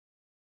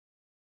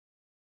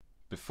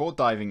Before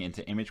diving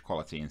into image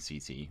quality in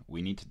CT,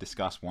 we need to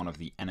discuss one of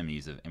the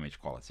enemies of image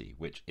quality,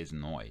 which is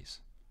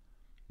noise.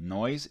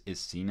 Noise is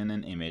seen in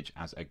an image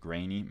as a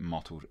grainy,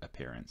 mottled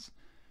appearance.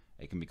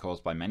 It can be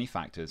caused by many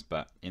factors,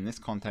 but in this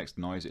context,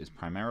 noise is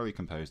primarily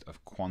composed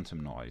of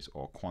quantum noise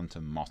or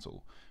quantum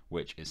mottle,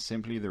 which is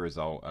simply the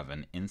result of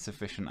an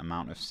insufficient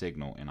amount of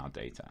signal in our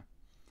data.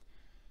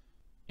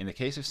 In the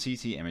case of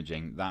CT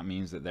imaging, that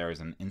means that there is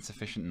an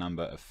insufficient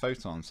number of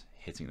photons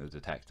hitting the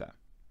detector.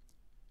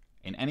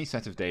 In any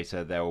set of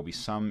data, there will be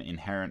some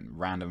inherent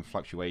random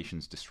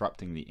fluctuations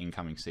disrupting the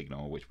incoming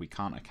signal, which we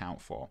can't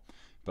account for,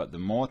 but the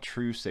more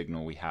true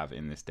signal we have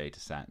in this data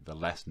set, the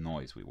less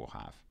noise we will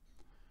have.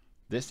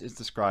 This is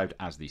described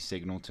as the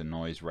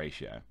signal-to-noise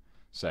ratio.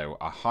 So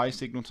a high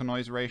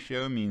signal-to-noise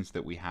ratio means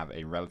that we have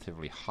a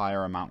relatively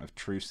higher amount of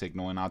true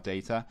signal in our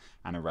data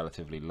and a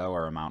relatively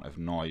lower amount of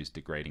noise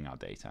degrading our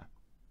data.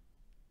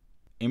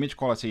 Image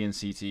quality in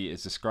CT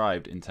is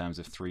described in terms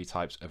of three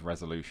types of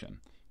resolution: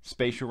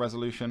 spatial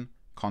resolution,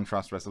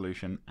 contrast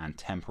resolution, and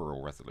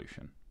temporal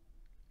resolution.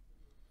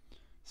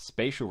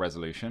 Spatial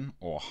resolution,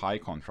 or high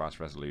contrast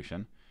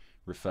resolution,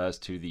 refers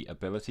to the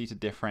ability to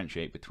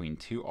differentiate between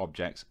two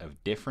objects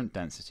of different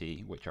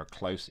density which are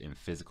close in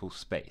physical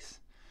space.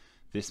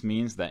 This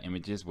means that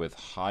images with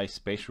high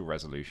spatial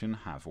resolution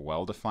have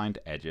well-defined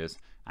edges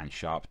and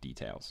sharp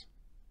details.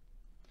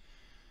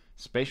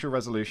 Spatial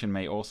resolution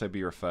may also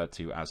be referred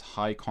to as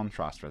high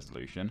contrast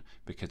resolution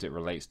because it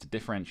relates to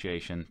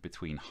differentiation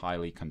between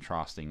highly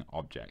contrasting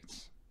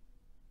objects.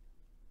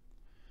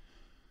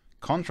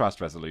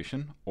 Contrast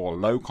resolution, or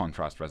low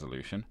contrast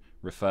resolution,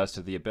 refers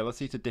to the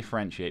ability to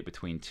differentiate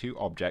between two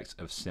objects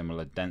of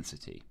similar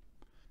density.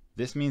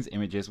 This means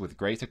images with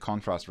greater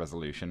contrast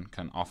resolution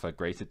can offer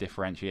greater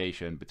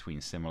differentiation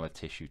between similar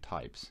tissue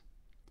types.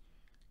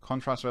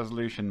 Contrast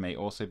resolution may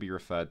also be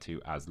referred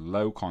to as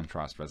low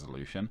contrast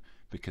resolution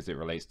because it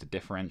relates to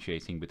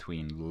differentiating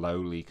between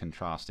lowly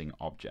contrasting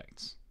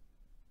objects.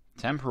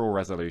 Temporal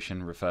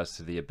resolution refers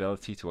to the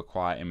ability to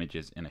acquire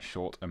images in a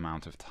short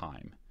amount of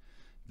time.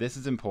 This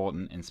is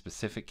important in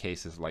specific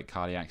cases like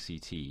cardiac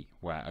CT,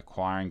 where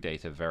acquiring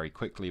data very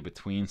quickly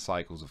between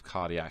cycles of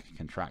cardiac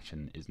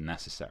contraction is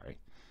necessary.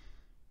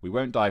 We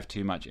won't dive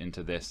too much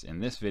into this in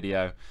this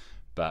video,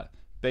 but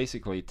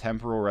basically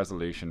temporal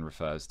resolution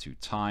refers to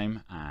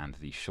time and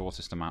the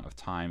shortest amount of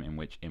time in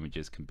which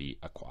images can be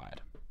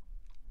acquired.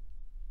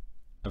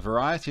 A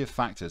variety of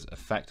factors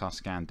affect our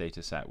scan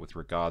dataset with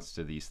regards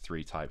to these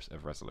three types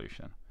of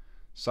resolution.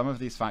 Some of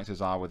these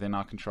factors are within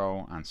our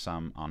control and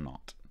some are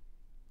not.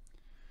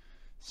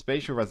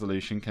 Spatial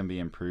resolution can be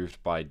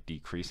improved by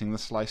decreasing the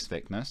slice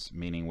thickness,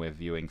 meaning we're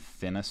viewing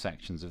thinner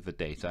sections of the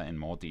data in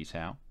more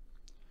detail.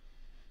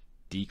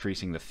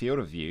 Decreasing the field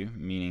of view,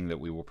 meaning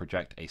that we will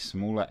project a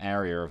smaller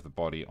area of the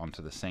body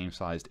onto the same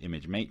sized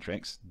image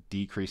matrix,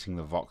 decreasing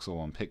the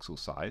voxel and pixel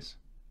size.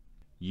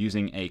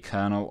 Using a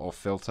kernel or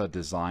filter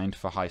designed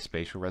for high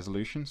spatial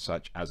resolution,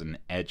 such as an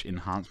edge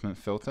enhancement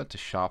filter to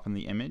sharpen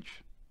the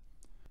image.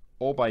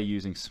 Or by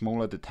using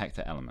smaller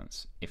detector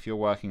elements, if you're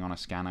working on a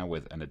scanner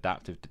with an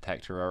adaptive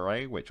detector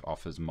array which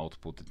offers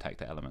multiple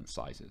detector element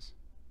sizes.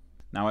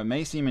 Now, it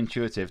may seem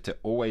intuitive to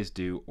always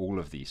do all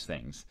of these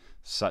things,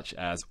 such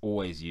as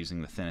always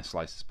using the thinnest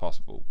slices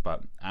possible,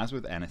 but as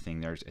with anything,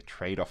 there's a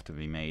trade-off to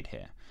be made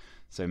here.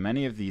 So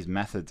many of these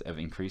methods of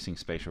increasing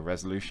spatial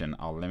resolution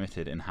are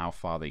limited in how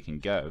far they can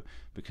go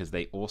because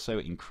they also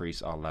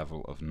increase our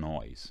level of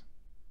noise.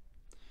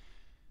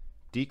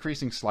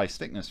 Decreasing slice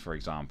thickness, for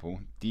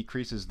example,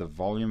 decreases the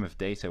volume of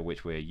data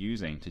which we are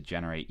using to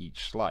generate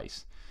each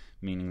slice,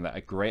 meaning that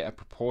a greater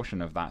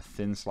proportion of that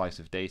thin slice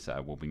of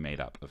data will be made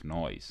up of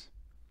noise.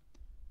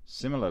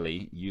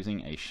 Similarly,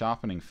 using a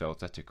sharpening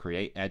filter to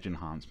create edge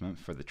enhancement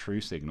for the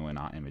true signal in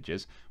our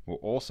images will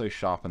also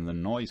sharpen the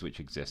noise which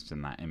exists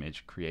in that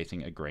image,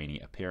 creating a grainy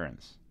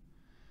appearance.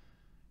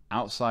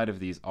 Outside of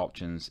these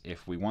options,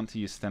 if we want to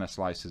use thinner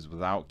slices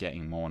without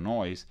getting more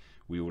noise,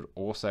 we would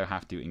also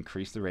have to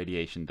increase the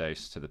radiation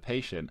dose to the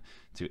patient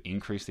to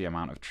increase the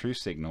amount of true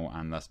signal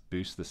and thus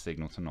boost the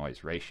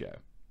signal-to-noise ratio.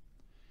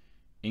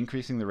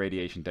 Increasing the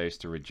radiation dose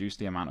to reduce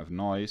the amount of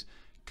noise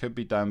could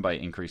be done by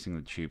increasing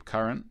the tube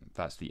current,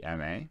 that's the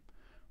MA,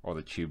 or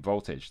the tube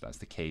voltage, that's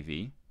the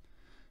kV,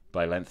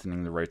 by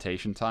lengthening the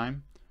rotation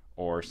time,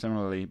 or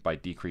similarly by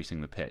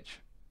decreasing the pitch.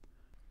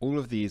 All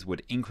of these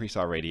would increase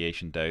our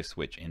radiation dose,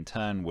 which in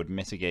turn would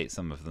mitigate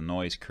some of the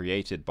noise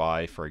created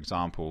by, for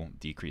example,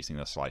 decreasing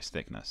the slice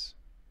thickness.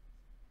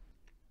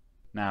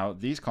 Now,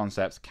 these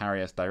concepts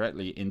carry us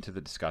directly into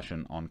the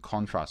discussion on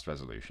contrast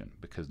resolution,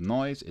 because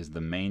noise is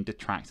the main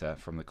detractor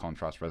from the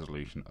contrast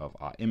resolution of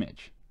our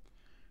image.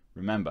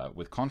 Remember,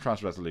 with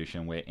contrast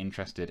resolution, we're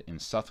interested in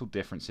subtle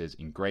differences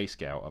in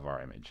grayscale of our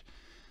image.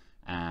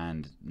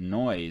 And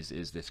noise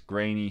is this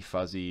grainy,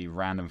 fuzzy,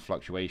 random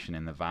fluctuation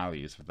in the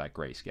values of that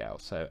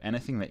grayscale. So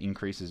anything that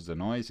increases the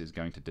noise is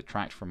going to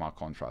detract from our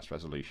contrast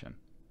resolution.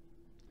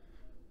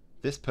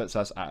 This puts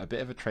us at a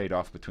bit of a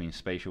trade-off between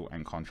spatial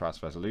and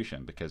contrast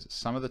resolution, because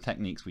some of the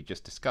techniques we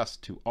just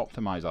discussed to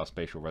optimize our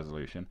spatial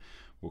resolution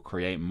will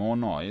create more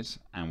noise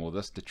and will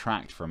thus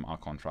detract from our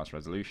contrast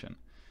resolution.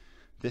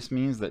 This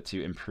means that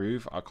to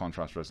improve our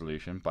contrast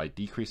resolution by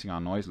decreasing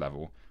our noise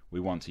level, we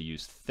want to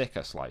use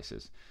thicker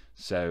slices.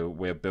 So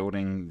we're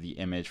building the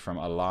image from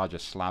a larger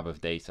slab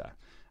of data,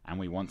 and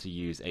we want to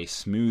use a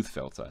smooth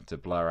filter to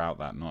blur out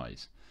that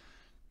noise.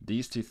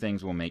 These two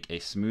things will make a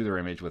smoother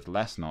image with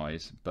less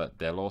noise, but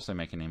they'll also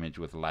make an image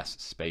with less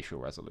spatial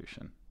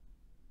resolution.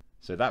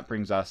 So that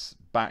brings us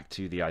back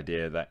to the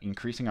idea that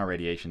increasing our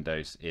radiation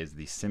dose is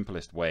the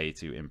simplest way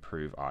to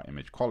improve our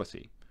image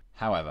quality.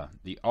 However,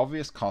 the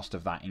obvious cost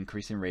of that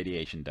increase in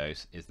radiation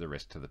dose is the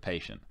risk to the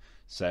patient.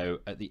 So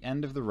at the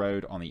end of the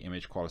road on the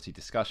image quality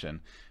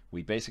discussion,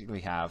 we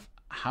basically have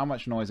how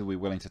much noise are we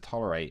willing to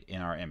tolerate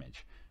in our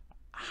image?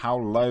 How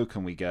low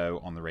can we go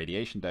on the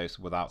radiation dose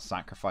without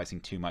sacrificing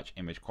too much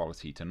image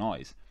quality to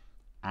noise?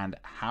 And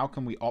how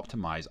can we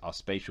optimize our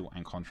spatial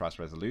and contrast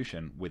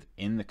resolution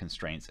within the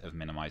constraints of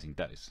minimizing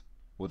dose?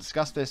 We'll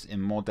discuss this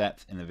in more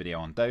depth in the video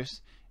on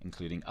dose,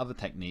 including other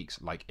techniques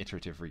like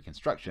iterative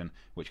reconstruction,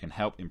 which can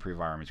help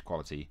improve our image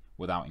quality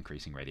without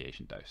increasing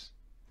radiation dose.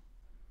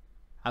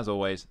 As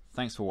always,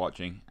 thanks for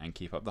watching and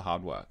keep up the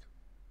hard work.